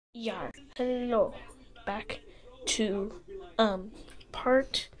Yeah, hello. Back to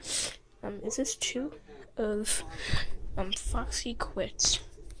part is this 2 of FOXY QUITS.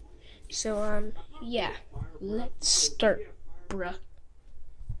 So yeah, let's start, bruh.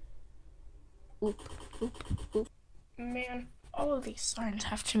 Oop, oop, oop. Man, all of these signs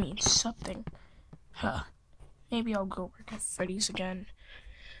have to mean something. Huh. Maybe I'll go work at Freddy's again.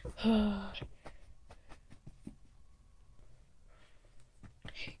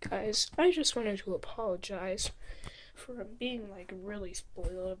 Hey guys, I just wanted to apologize for being really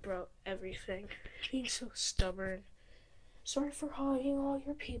spoiled about everything, being so stubborn. Sorry for hiding all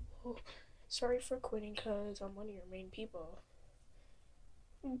your people. Sorry for quitting because I'm one of your main people.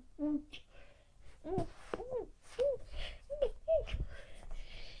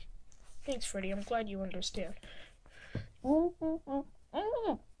 Thanks, Freddy. I'm glad you understand. Wow,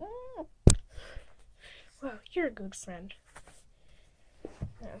 you're a good friend.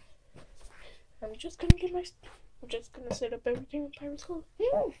 Now, I'm just gonna set up everything in Pirate's Cove.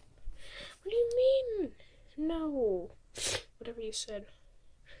 What do you mean? No. Whatever you said.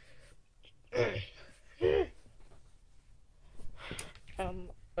 Okay.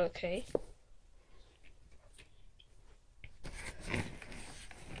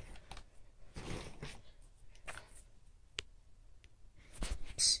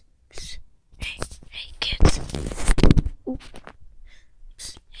 Psst, psst. Hey, kids. Ooh.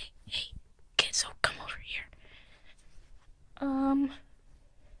 Psst, hey, kids, come over here.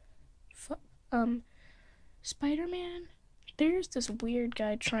 Spider-Man? There's this weird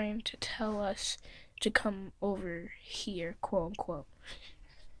guy trying to tell us to come over here, quote unquote.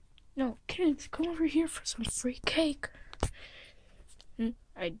 No, kids, come over here for some free cake.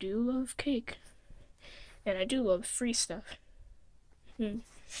 I do love cake. And I do love free stuff.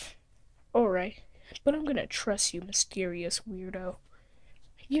 Alright, but I'm gonna trust you, mysterious weirdo.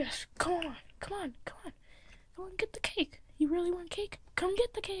 Yes, come on. Go and get the cake. You really want cake? Come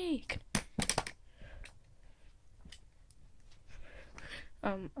get the cake.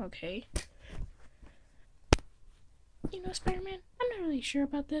 Okay. You know, Spider-Man, I'm not really sure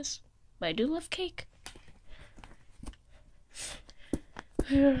about this, but I do love cake.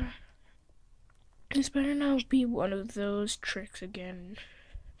 This better not be one of those tricks again,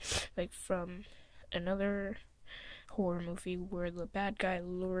 like from another horror movie where the bad guy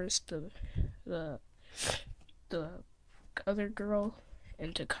lures the other girl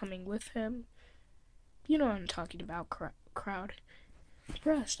into coming with him. You know what I'm talking about, crowd.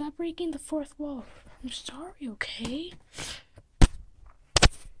 Bruh, stop breaking the fourth wall. I'm sorry, okay?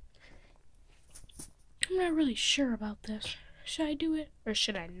 I'm not really sure about this. Should I do it or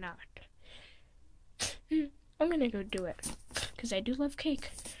should I not? I'm gonna go do it, because I do love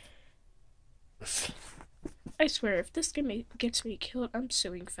cake. I swear, if this game gets me killed, I'm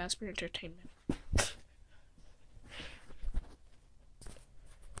suing Fazbear Entertainment.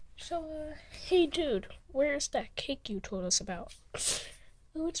 So, hey dude, where's that cake you told us about?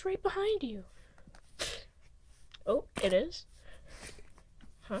 Oh, it's right behind you. Oh, it is?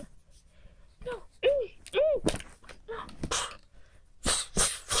 Huh? No. No.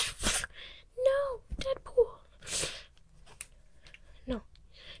 No, Deadpool. No,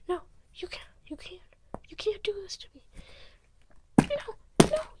 you can't do this to me. No,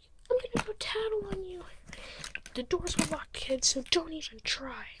 I'm gonna go tattle on you. The doors are locked, kids, so don't even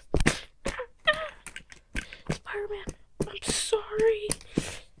try. Spider-Man, I'm sorry.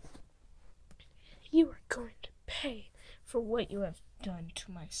 You are going to pay for what you have done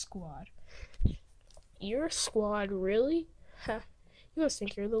to my squad. Your squad, really? Huh. You must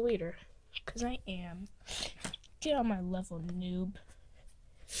think you're the leader. 'Cause I am. Get on my level, noob.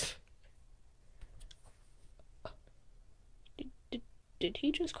 Did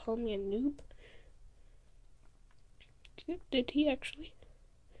he just call me a noob? Did he actually?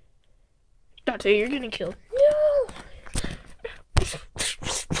 Dante, you're getting killed. No!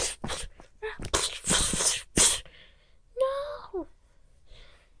 No!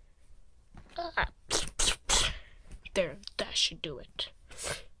 There, that should do it.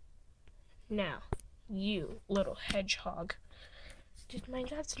 Now, you little hedgehog.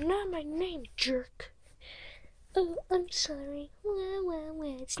 That's not my name, jerk. Oh, I'm sorry.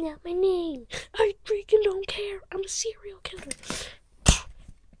 It's not my name. I freaking don't care. I'm a serial killer.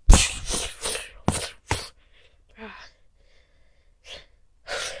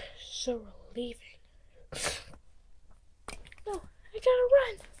 So relieving. No, I gotta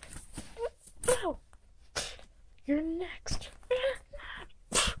run. No. You're next.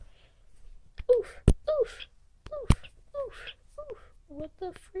 Oof. What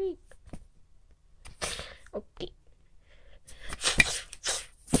the freak? Okay.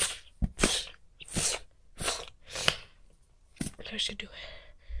 to do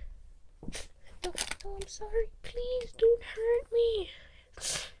it. No, I'm sorry. Please don't hurt me.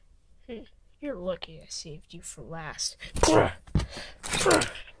 You're lucky I saved you for last. No.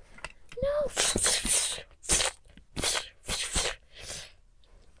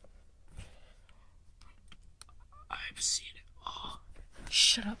 I've seen it all.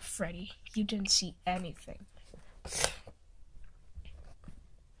 Shut up, Freddy. You didn't see anything.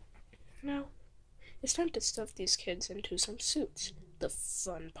 Now, it's time to stuff these kids into some suits. The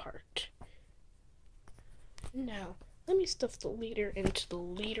fun part. Now, let me stuff the leader into the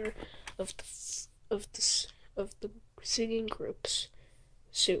leader of the singing group's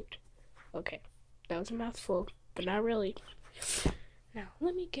suit. Okay, that was a mouthful, but not really. Now,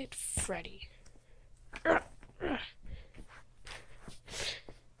 let me get Freddy. Now,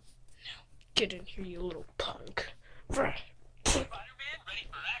 get in here, you little punk. Spider-Man, ready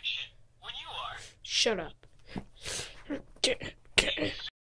for action when you are. Shut up.